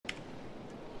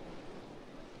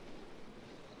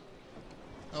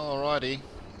Alrighty,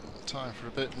 time for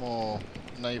a bit more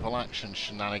naval action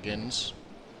shenanigans.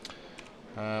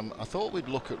 I thought we'd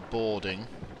look at boarding.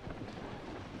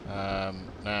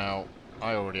 Now,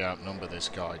 I already outnumber this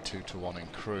guy 2-to-1 in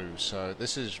crew, so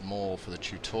this is more for the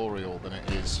tutorial than it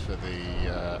is for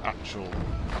the actual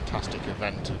fantastic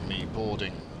event of me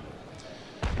boarding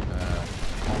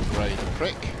Andre the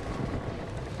Prick,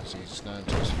 as he's known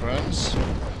to his friends.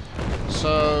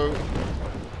 So,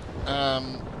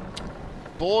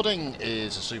 boarding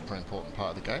is a super important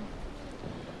part of the game.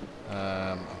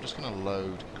 I'm just going to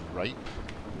load grape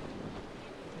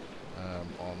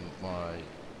on my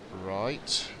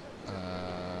right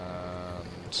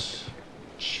and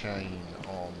chain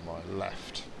on my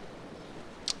left.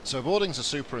 So boarding's a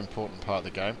super important part of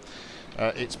the game.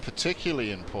 It's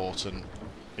particularly important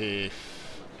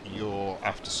if you're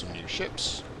after some new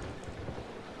ships.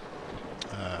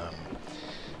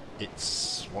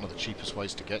 It's one of the cheapest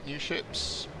ways to get new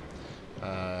ships.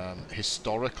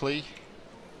 Historically,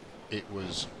 it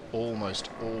was almost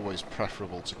always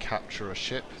preferable to capture a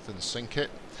ship than sink it.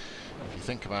 If you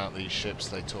think about these ships,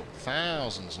 they took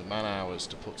thousands of man-hours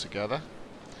to put together.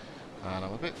 And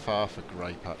I'm a bit far for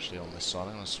grape actually on this side.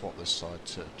 I'm going to swap this side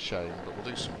to chain, but we'll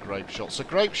do some grape shot. So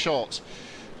grape shot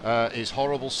is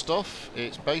horrible stuff.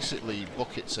 It's basically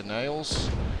buckets of nails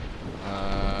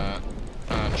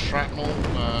and shrapnel,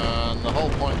 and the whole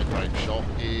point of grape shot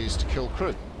is to kill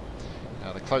crew.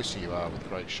 Now, the closer you are with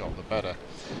grape shot, the better.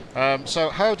 So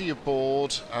how do you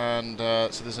board? And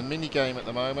so there's a mini game at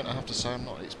the moment. I have to say I'm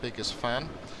not its biggest fan.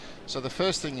 So the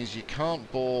first thing is you can't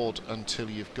board until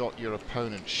you've got your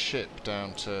opponent's ship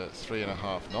down to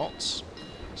 3.5 knots.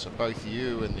 So both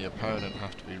you and the opponent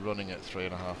have to be running at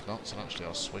 3.5 knots. And actually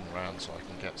I'll swing round so I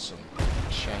can get some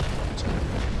chain onto it.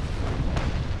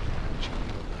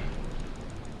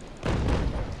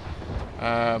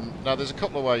 Now there's a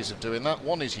couple of ways of doing that.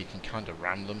 One is you can kind of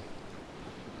ram them,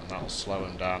 and that'll slow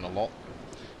them down a lot.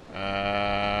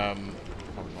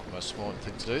 Probably not the most smart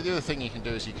thing to do. The other thing you can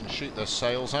do is you can shoot their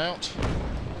sails out.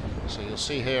 So you'll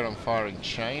see here I'm firing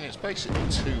chain. It's basically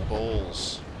two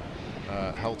balls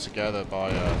held together by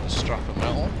a strap of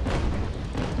metal.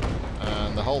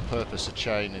 And the whole purpose of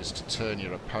chain is to turn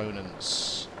your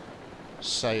opponent's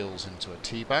sails into a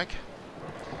tea bag,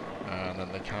 and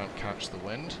then they can't catch the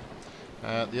wind.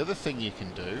 The other thing you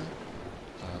can do,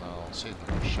 and I'll see if I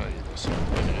can show you this in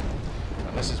a minute,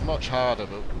 and this is much harder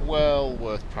but well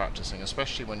worth practicing,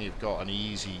 especially when you've got an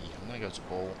easy, I'm going to go to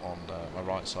ball on my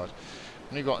right side,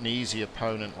 when you've got an easy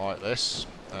opponent like this,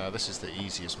 this is the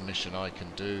easiest mission I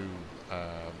can do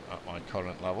at my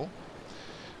current level.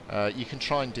 You can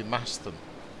try and demast them.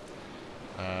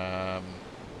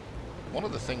 One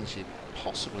of the things you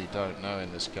possibly don't know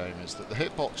in this game is that the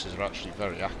hitboxes are actually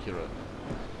very accurate.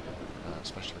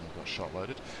 Especially when you've got shot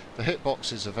loaded. The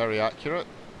hitboxes are very accurate.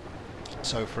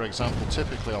 So for example,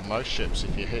 typically on most ships,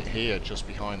 if you hit here just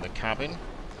behind the cabin,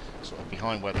 sort of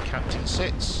behind where the captain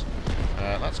sits,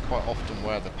 that's quite often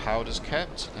where the powder's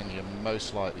kept, and you're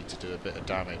most likely to do a bit of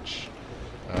damage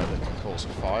that can cause a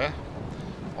fire.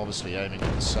 Obviously aiming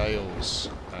at the sails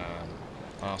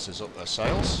arses up their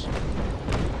sails.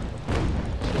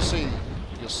 So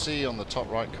you'll see on the top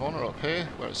right corner up here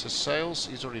where it says sails,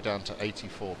 he's already down to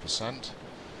 84%.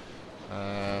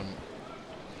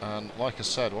 And like I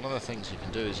said, one of the things you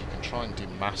can do is you can try and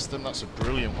demast them. That's a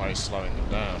brilliant way of slowing them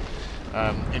down.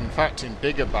 In fact, in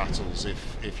bigger battles,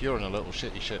 if you're in a little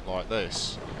shitty ship like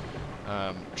this,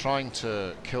 trying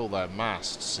to kill their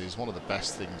masts is one of the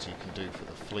best things you can do for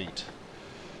the fleet.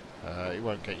 It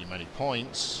won't get you many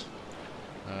points.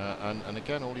 And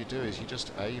again, all you do is you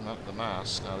just aim at the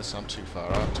mast. Now this, I'm too far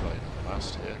out to aim at the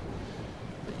mast here.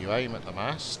 But you aim at the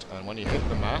mast, and when you hit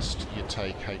the mast, you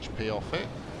take HP off it.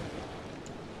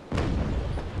 I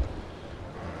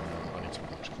need to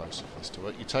be much closer for this to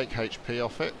work. You take HP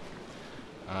off it,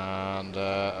 and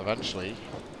eventually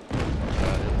it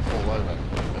will fall over.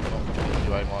 If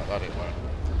you aim like that, it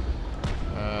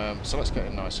won't. So let's get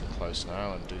in nice and close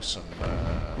now and do some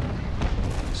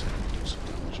damage.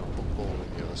 I'll put ball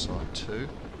in the other side too.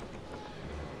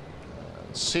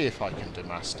 See if I can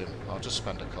demast him. I'll just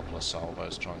spend a couple of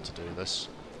salvos trying to do this.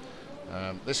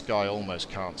 This guy almost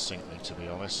can't sink me, to be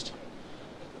honest.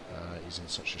 He's in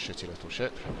such a shitty little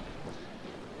ship.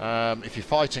 If you're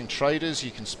fighting traders,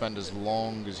 you can spend as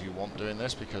long as you want doing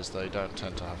this because they don't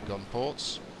tend to have gun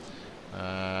ports.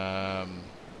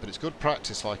 But it's good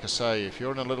practice, like I say. If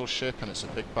you're in a little ship and it's a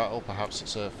big battle, perhaps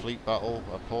it's a fleet battle,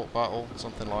 a port battle,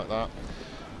 something like that,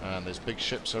 and there's big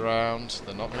ships around,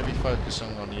 they're not going to be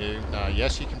focusing on you. Now,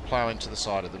 yes, you can plough into the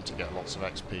side of them to get lots of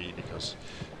XP, because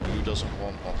who doesn't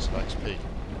want lots of XP?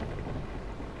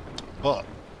 But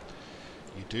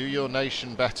You do your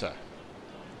nation better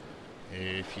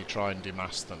if you try and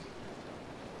demast them.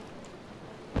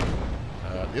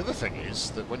 The other thing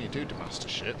is that when you do demast a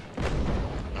ship,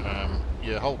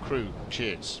 your whole crew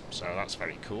cheers, so that's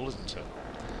very cool, isn't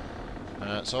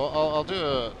it? So I'll do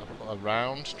a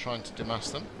round trying to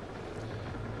demast them,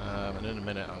 and in a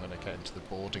minute I'm going to get into the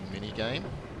boarding mini-game.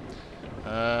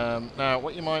 Now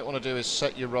what you might want to do is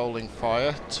set your rolling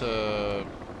fire to,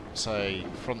 say,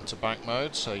 front to back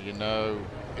mode, so you know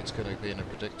it's going to be in a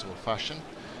predictable fashion.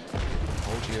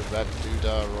 Hold your red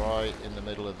doodah right in the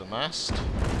middle of the mast,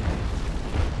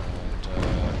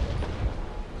 and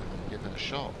give it a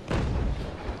shot. And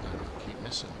keep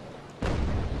missing.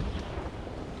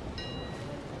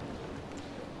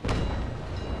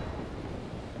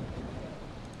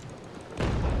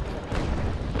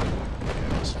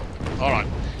 Alright,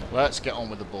 let's get on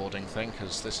with the boarding thing,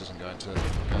 because this isn't going to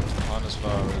plan as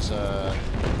far as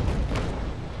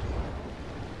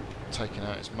taking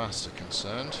out his masts are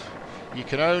concerned. You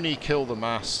can only kill the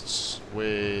masts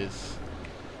with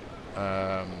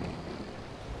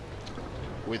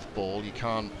ball. You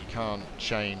can't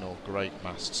chain or grate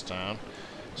masts down.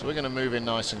 So we're going to move in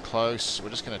nice and close. We're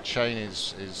just going to chain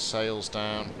his sails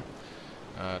down.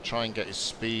 Try and get his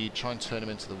speed, try and turn him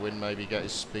into the wind, maybe get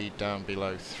his speed down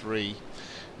below 3.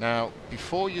 Now,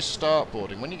 before you start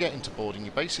boarding, when you get into boarding,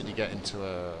 you basically get into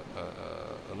a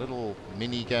little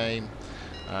mini game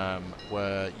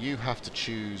where you have to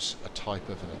choose a type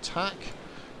of an attack,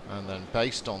 and then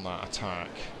based on that attack,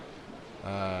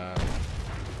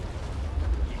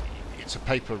 it's a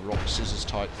paper, rock, scissors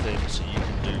type thing, so you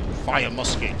can do fire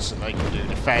muskets and they can do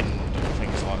defend and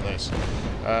things like this.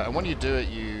 And when you do it,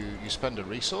 you spend a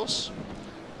resource,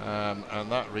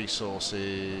 and that resource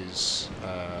is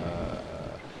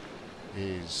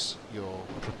your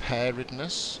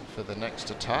preparedness for the next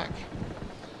attack.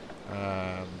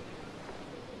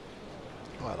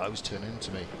 Well, that was turning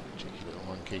into me, cheeky little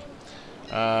monkey.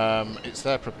 It's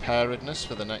their preparedness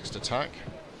for the next attack,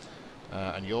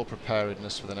 and your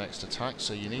preparedness for the next attack,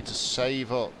 so you need to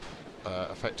save up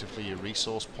effectively your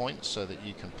resource points so that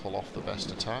you can pull off the best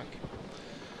attack.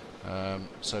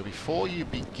 So before you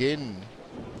begin,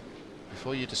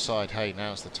 before you decide, hey,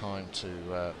 now's the time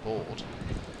to board,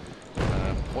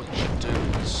 what you should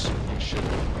do is you should,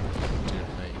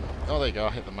 oh, there you go,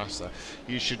 I hit the mast there.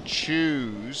 You should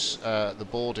choose the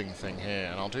boarding thing here,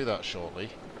 and I'll do that shortly,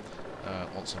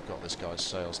 once I've got this guy's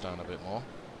sails down a bit more.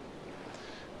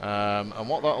 And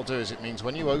what that'll do is it means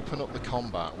when you open up the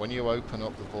combat, when you open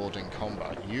up the boarding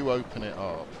combat, you open it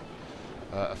up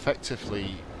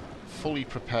effectively fully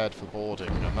prepared for boarding,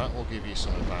 and that will give you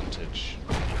some advantage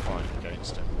when you fight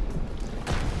against him.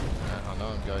 I know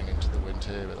I'm going into the wind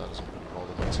here, but that doesn't really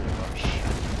bother me too much.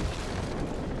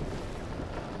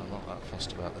 I'm not that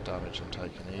fussed about the damage I'm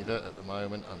taking either at the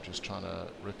moment. I'm just trying to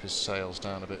rip his sails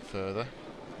down a bit further.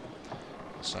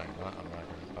 Saying that, I'm now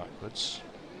going backwards.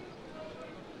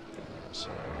 So,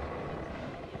 a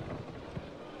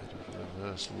bit of a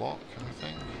reverse lock, I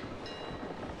think.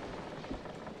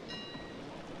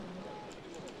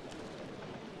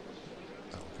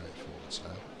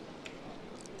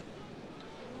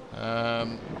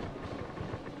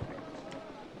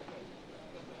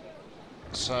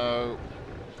 So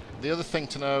the other thing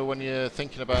to know when you're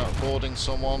thinking about boarding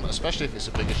someone, especially if it's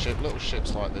a bigger ship, little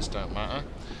ships like this don't matter,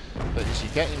 but is you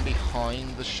get in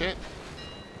behind the ship,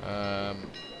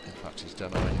 in fact he's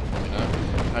demoing for me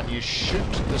now, and you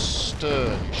shoot the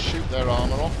stern, you shoot their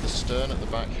armour off the stern at the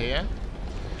back here,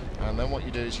 and then what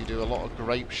you do is you do a lot of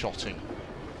grape shotting,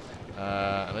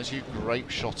 and as you grape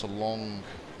shot along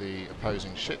the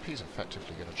opposing ship, he's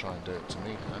effectively going to try and do it to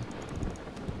me now.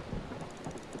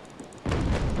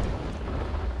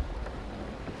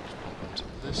 Just pop onto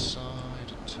this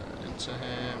side and turn into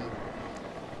him.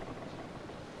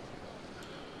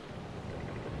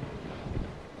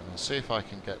 And I'll see if I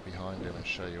can get behind him and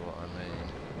show you what I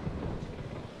mean.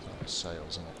 Oh, sails,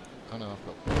 isn't it? Oh no, I've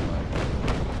got one there.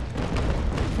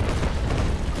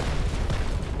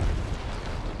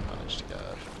 To get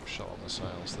a shot on the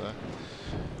sails there.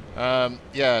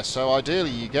 Yeah, so ideally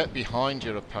you get behind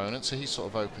your opponent, so he's sort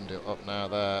of opened it up now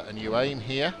there, and you aim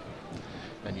here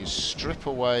and you strip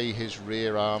away his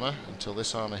rear armour until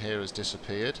this armour here has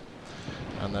disappeared,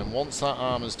 and then once that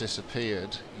armour's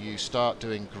disappeared you start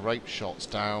doing grape shots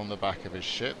down the back of his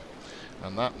ship,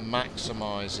 and that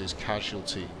maximises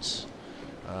casualties,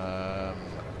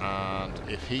 and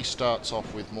if he starts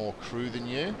off with more crew than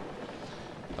you,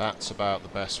 that's about the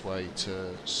best way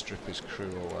to strip his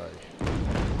crew away.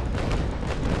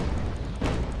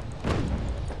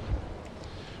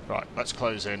 Right, let's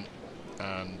close in,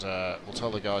 and we'll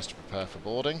tell the guys to prepare for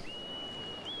boarding.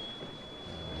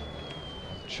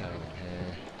 chaining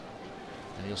here.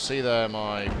 And you'll see there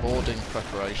my boarding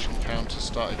preparation counter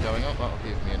started going up. That'll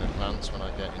give me an advance when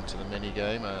I get into the mini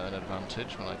game, an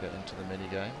advantage when I get into the mini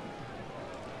game.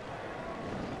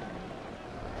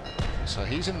 So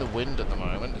he's in the wind at the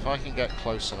moment. If I can get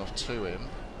close enough to him,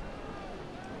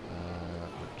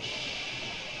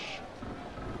 which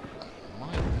I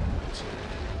might be able to.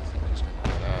 I think he's going to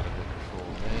get out of it before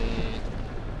me.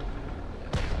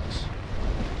 Yeah, he does.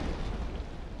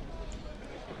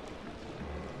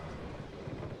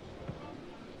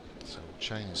 So we'll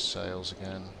chain his sails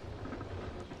again.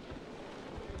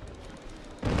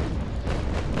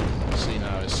 See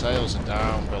now his sails are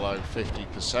down below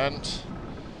 50%.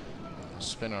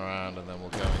 Spin around and then we'll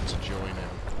go in to join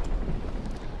him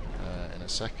in a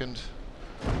second.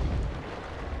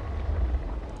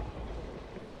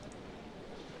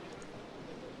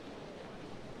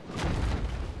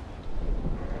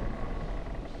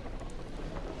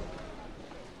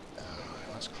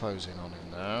 That's closing on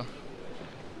him now.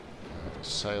 His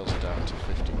sails are down to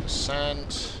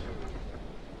 50%.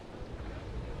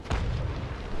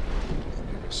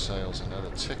 Give his sails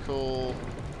another tickle.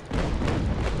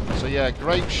 So yeah,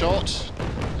 great shot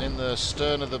in the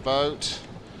stern of the boat.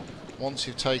 Once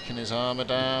you've taken his armour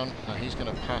down, now he's going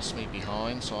to pass me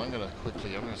behind, so I'm going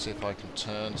to see if I can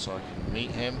turn so I can meet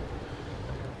him.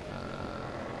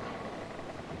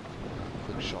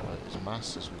 Quick shot at his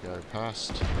mast as we go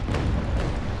past.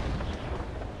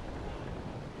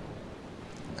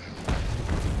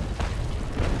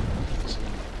 So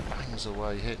he bangs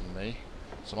away hitting me.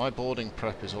 So my boarding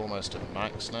prep is almost at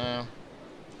max now.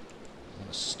 I'm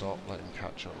going to stop, let him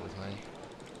catch up with me.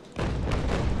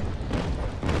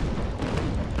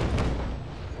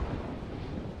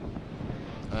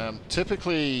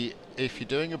 Typically, if you're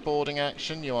doing a boarding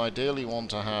action, you ideally want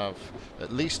to have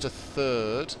at least a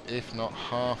third, if not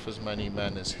half as many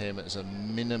men as him as a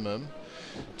minimum.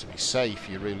 To be safe,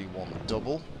 you really want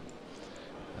double.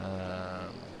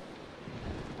 And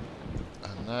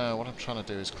now what I'm trying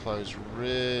to do is close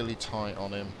really tight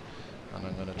on him, and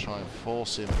I'm going to try and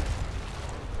force him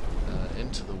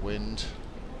into the wind.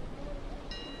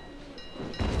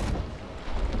 I'm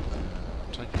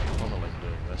taking funneling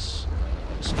doing this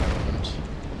experiment.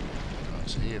 Right,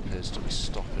 so he appears to be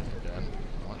stopping again.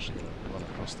 I'm actually going to run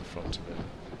across the front of him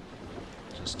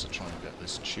just to try and get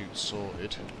this shoot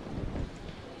sorted.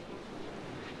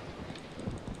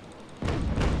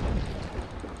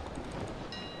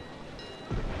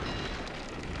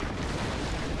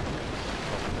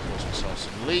 Cause myself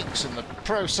some leaks in the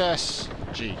process.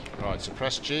 G. Right, so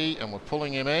press G and we're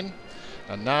pulling him in,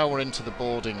 and now we're into the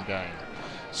boarding game.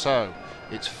 So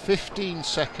it's 15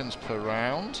 seconds per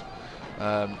round.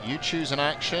 You choose an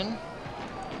action.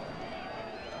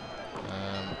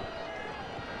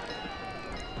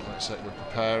 Let's say we're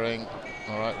preparing.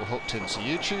 Alright, we're hooked in. So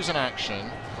you choose an action,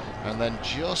 and then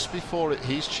just before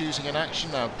he's choosing an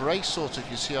action, now brace sort of,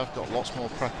 you see I've got lots more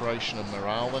preparation and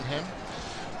morale than him.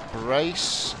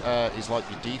 Brace is like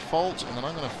your default, and then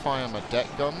I'm going to fire my deck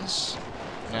guns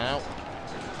now,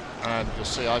 and you'll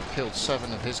see I've killed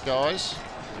 7 of his guys.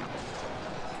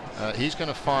 He's going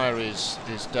to fire his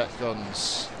deck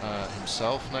guns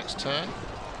himself next turn.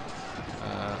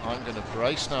 I'm going to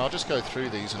brace. Now I'll just go through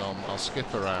these and I'll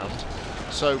skip around.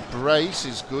 So brace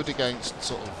is good against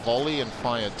sort of volley and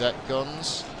fire deck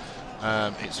guns.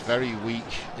 It's very weak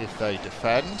if they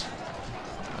defend.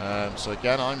 So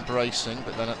again, I'm bracing,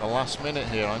 but then at the last minute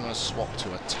here, I'm going to swap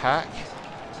to attack.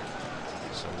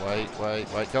 So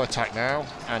wait, go attack now.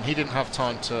 And he didn't have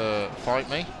time to fight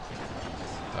me.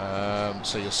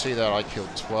 So you'll see there I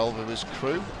killed 12 of his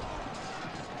crew.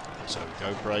 So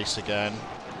go brace again.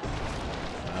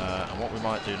 And what we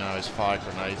might do now is fire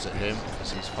grenades at him,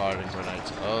 because he's firing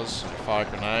grenades at us. So fire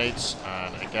grenades,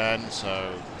 and again,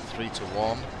 so 3 to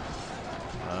 1.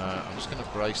 I'm just going to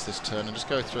brace this turn and just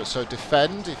go through it. So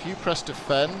defend, if you press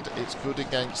defend, it's good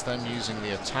against them using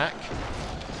the attack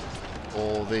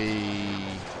or the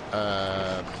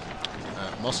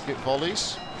musket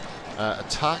volleys.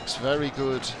 Attack's very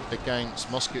good against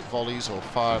musket volleys or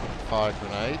fire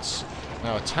grenades.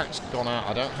 Now attack's gone out,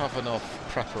 I don't have enough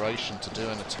preparation to do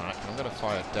an attack. I'm going to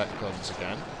fire deck guns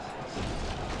again.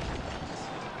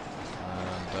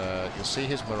 And you'll see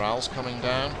his morale's coming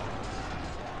down.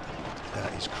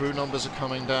 His crew numbers are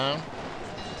coming down.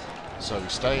 So we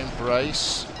stay in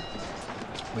brace.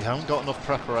 We haven't got enough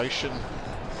preparation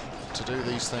to do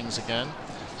these things again.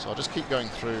 So I'll just keep going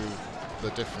through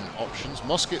the different options.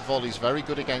 Musket volley is very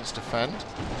good against defend.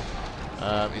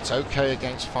 It's okay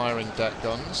against firing deck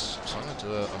guns. So I'm going to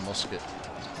do a musket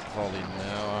volley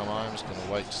now. I'm just going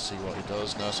to wait to see what he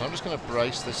does now. So I'm just going to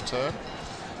brace this turn.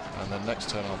 and then next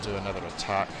turn I'll do another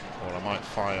attack, or I might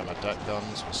fire my deck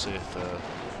guns. We'll see if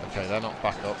okay, they're not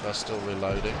back up, they're still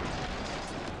reloading.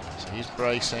 So he's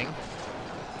bracing.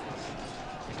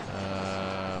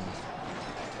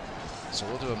 So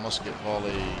we'll do a musket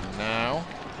volley now.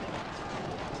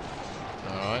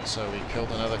 Alright, so we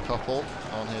killed another couple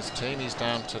on his team. He's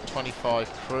down to 25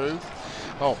 crew.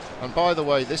 Oh, and by the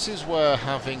way, this is where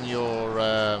having your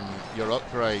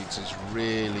upgrades is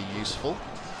really useful.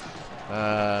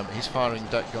 He's firing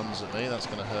deck guns at me, that's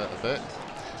going to hurt a bit.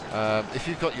 If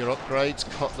you've got your upgrades,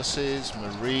 cutlasses,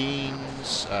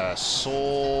 marines,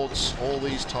 swords, all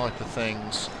these type of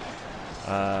things,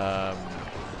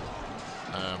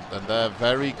 then they're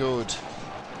very good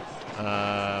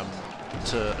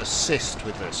to assist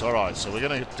with this. Alright, so we're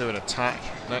going to do an attack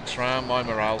next round. My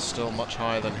morale's still much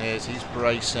higher than his. He's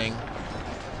bracing.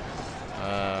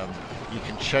 You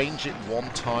can change it one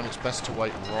time. It's best to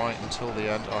wait right until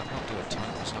the end. Oh, I can't do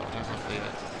attack, so I don't have the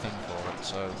thing for it.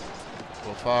 So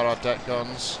we'll fire our deck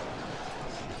guns.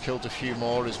 We've killed a few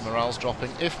more. His morale's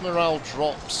dropping. If morale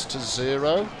drops to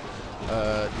 0,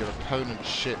 your opponent's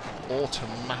ship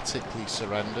automatically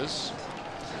surrenders.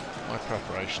 My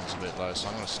preparation's a bit low, so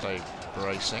I'm going to stay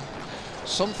bracing.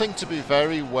 Something to be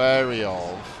very wary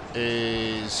of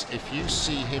is if you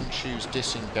see him choose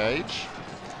disengage,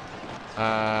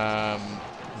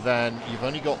 then you've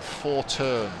only got 4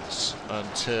 turns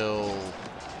until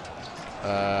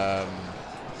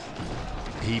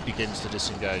he begins to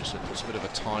disengage, so it puts a bit of a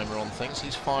timer on things.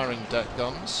 He's firing deck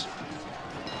guns,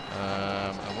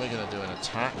 and we're going to do an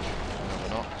attack. No, we're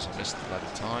not, because I missed the bloody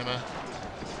timer.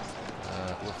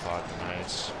 We'll fire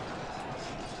grenades.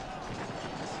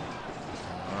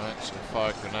 Alright, so we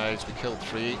fire grenades. We killed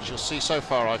 3 each. You'll see so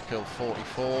far I've killed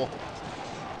 44.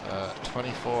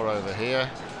 24 over here.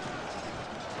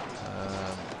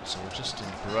 So we're just in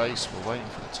brace. We're waiting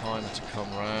for the timer to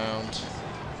come round.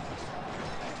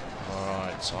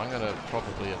 Alright, so I'm going to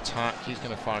probably attack. He's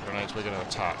going to fire grenades. We're going to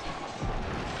attack.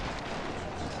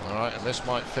 Alright, and this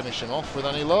might finish him off with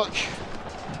any luck.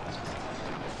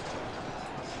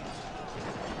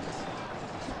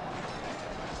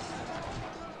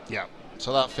 Yeah,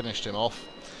 so that finished him off.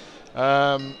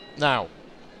 Now,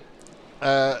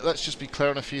 let's just be clear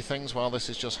on a few things while this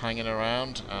is just hanging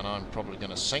around, and I'm probably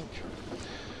going to sink.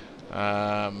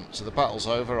 So the battle's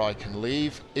over, I can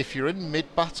leave. If you're in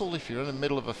mid-battle, if you're in the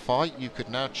middle of a fight, you could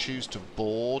now choose to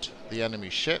board the enemy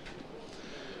ship.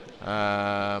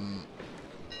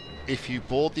 If you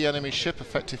board the enemy ship,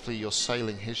 effectively you're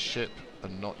sailing his ship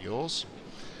and not yours.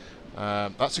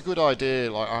 That's a good idea.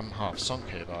 Like, I'm half sunk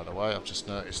here, by the way. I've just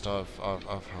noticed I've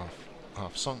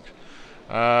half sunk.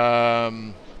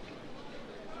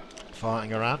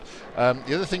 Fighting around.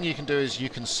 The other thing you can do is you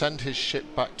can send his ship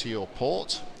back to your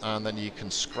port, and then you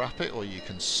can scrap it, or you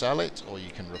can sell it, or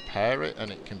you can repair it, and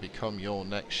it can become your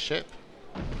next ship.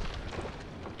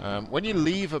 When you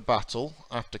leave a battle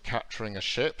after capturing a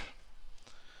ship,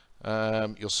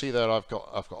 you'll see there I've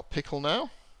got a pickle now.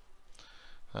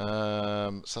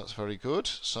 So that's very good.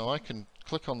 So I can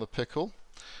click on the pickle.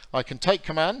 I can take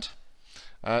command.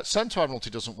 Send to Admiralty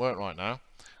doesn't work right now.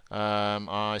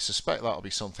 I suspect that'll be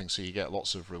something so you get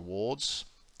lots of rewards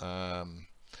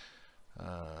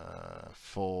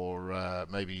for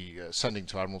maybe sending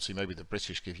to Admiralty. Maybe the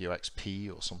British give you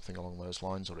XP or something along those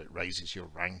lines, or it raises your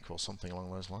rank or something along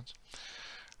those lines.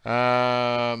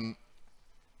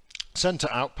 Send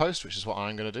to Outpost, which is what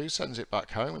I'm going to do, sends it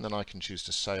back home, and then I can choose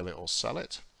to sail it or sell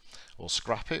it, or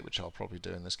scrap it, which I'll probably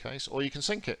do in this case, or you can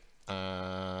sink it.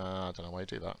 I don't know why you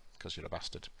do that, because you're a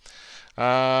bastard.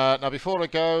 Now before I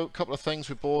go, a couple of things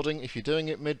with boarding. If you're doing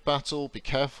it mid-battle, be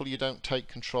careful you don't take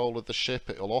control of the ship.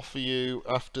 It will offer you,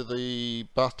 after the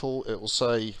battle, it will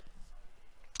say,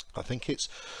 I think it's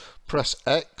press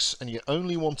X, and you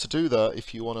only want to do that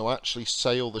if you want to actually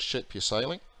sail the ship you're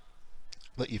sailing,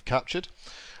 that you've captured.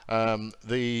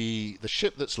 The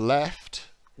ship that's left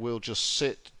will just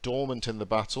sit dormant in the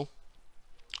battle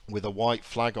with a white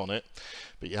flag on it,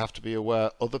 but you have to be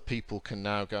aware other people can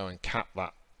now go and cap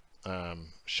that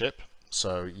ship,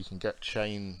 so you can get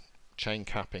chain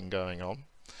capping going on.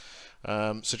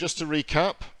 So just to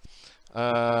recap,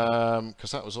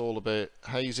 because that was all a bit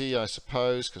hazy, I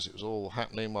suppose, because it was all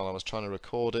happening while I was trying to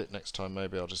record it. Next time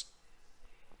maybe I'll just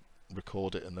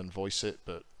record it and then voice it,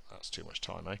 but that's too much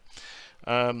time, eh?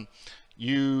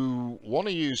 You want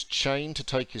to use chain to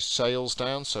take his sails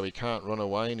down so he can't run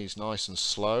away and he's nice and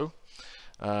slow.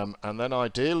 And then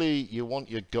ideally you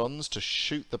want your guns to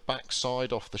shoot the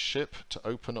backside off the ship to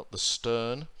open up the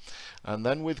stern. And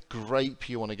then with grape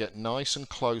you want to get nice and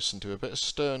close and do a bit of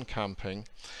stern camping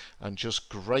and just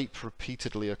grape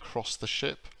repeatedly across the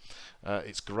ship.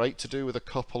 It's great to do with a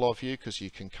couple of you because you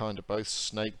can kind of both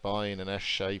snake by in an S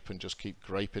shape and just keep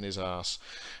graping his ass.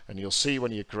 And you'll see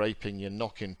when you're graping, you're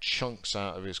knocking chunks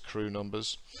out of his crew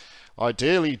numbers.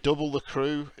 Ideally, double the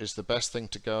crew is the best thing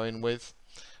to go in with.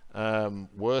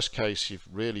 Worst case, you've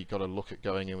really got to look at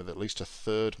going in with at least a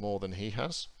third more than he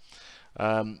has.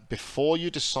 Before you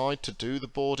decide to do the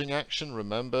boarding action,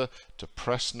 remember to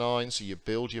press 9 so you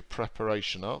build your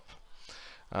preparation up.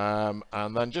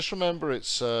 And then just remember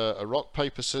it's a rock,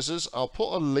 paper, scissors. I'll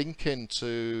put a link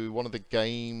into one of the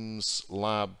games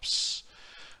labs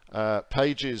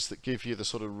pages that give you the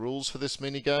sort of rules for this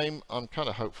mini game. I'm kind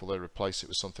of hopeful they replace it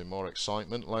with something more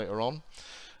excitement later on.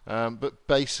 But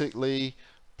basically,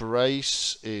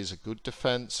 brace is a good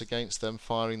defense against them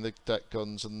firing the deck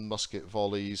guns and musket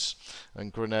volleys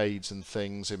and grenades and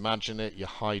things. Imagine it, you're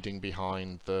hiding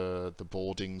behind the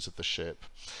boardings of the ship.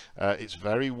 It's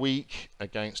very weak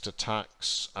against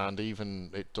attacks, and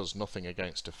even it does nothing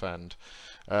against defend.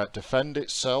 Defend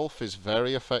itself is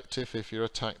very effective if you're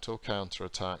attacked or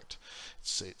counter-attacked.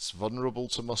 It's vulnerable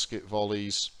to musket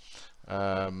volleys.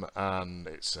 And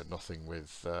it's nothing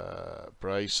with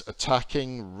brace.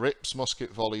 Attacking rips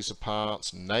musket volleys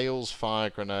apart, nails fire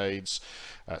grenades,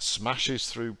 smashes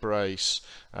through brace.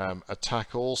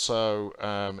 Attack also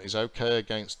is okay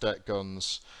against deck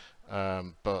guns,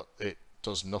 but it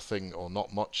does nothing or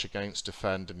not much against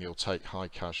defend, and you'll take high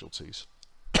casualties.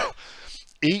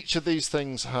 Each of these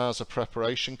things has a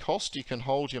preparation cost. You can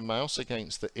hold your mouse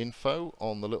against the info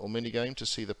on the little minigame to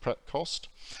see the prep cost.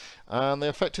 And they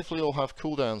effectively all have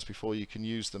cooldowns before you can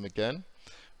use them again.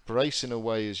 Brace in a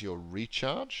way is your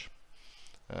recharge,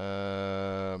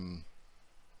 because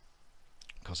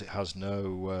it has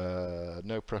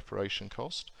no preparation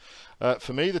cost.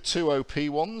 For me, the two OP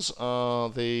ones are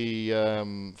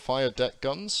the fire deck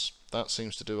guns. That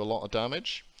seems to do a lot of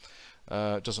damage.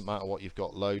 It doesn't matter what you've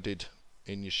got loaded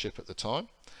in your ship at the time.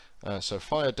 So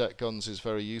fire deck guns is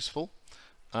very useful.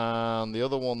 And the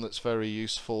other one that's very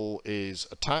useful is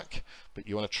attack, but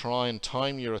you want to try and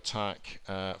time your attack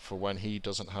for when he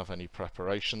doesn't have any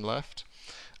preparation left.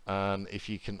 And if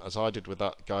you can, as I did with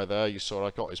that guy there, you saw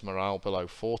I got his morale below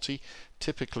 40.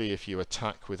 Typically if you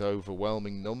attack with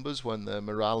overwhelming numbers when their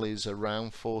morale is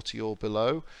around 40 or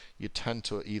below, you tend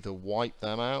to either wipe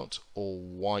them out or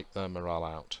wipe their morale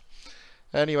out.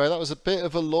 Anyway, that was a bit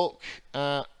of a look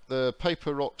at the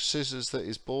paper, rock, scissors that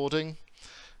is boarding.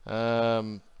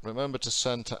 Remember to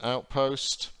send to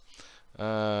outpost,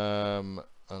 and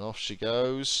off she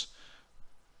goes.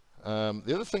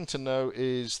 The other thing to know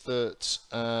is that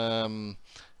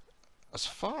as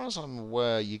far as I'm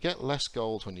aware, you get less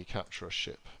gold when you capture a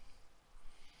ship,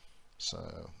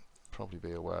 so probably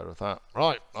be aware of that.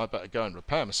 Right, I better go and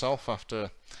repair myself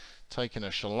after taking a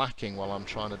shellacking while I'm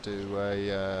trying to do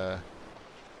a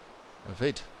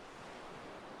vid.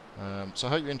 So I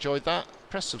hope you enjoyed that.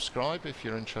 Press subscribe if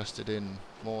you're interested in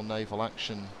more naval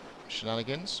action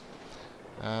shenanigans,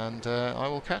 and I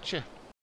will catch you.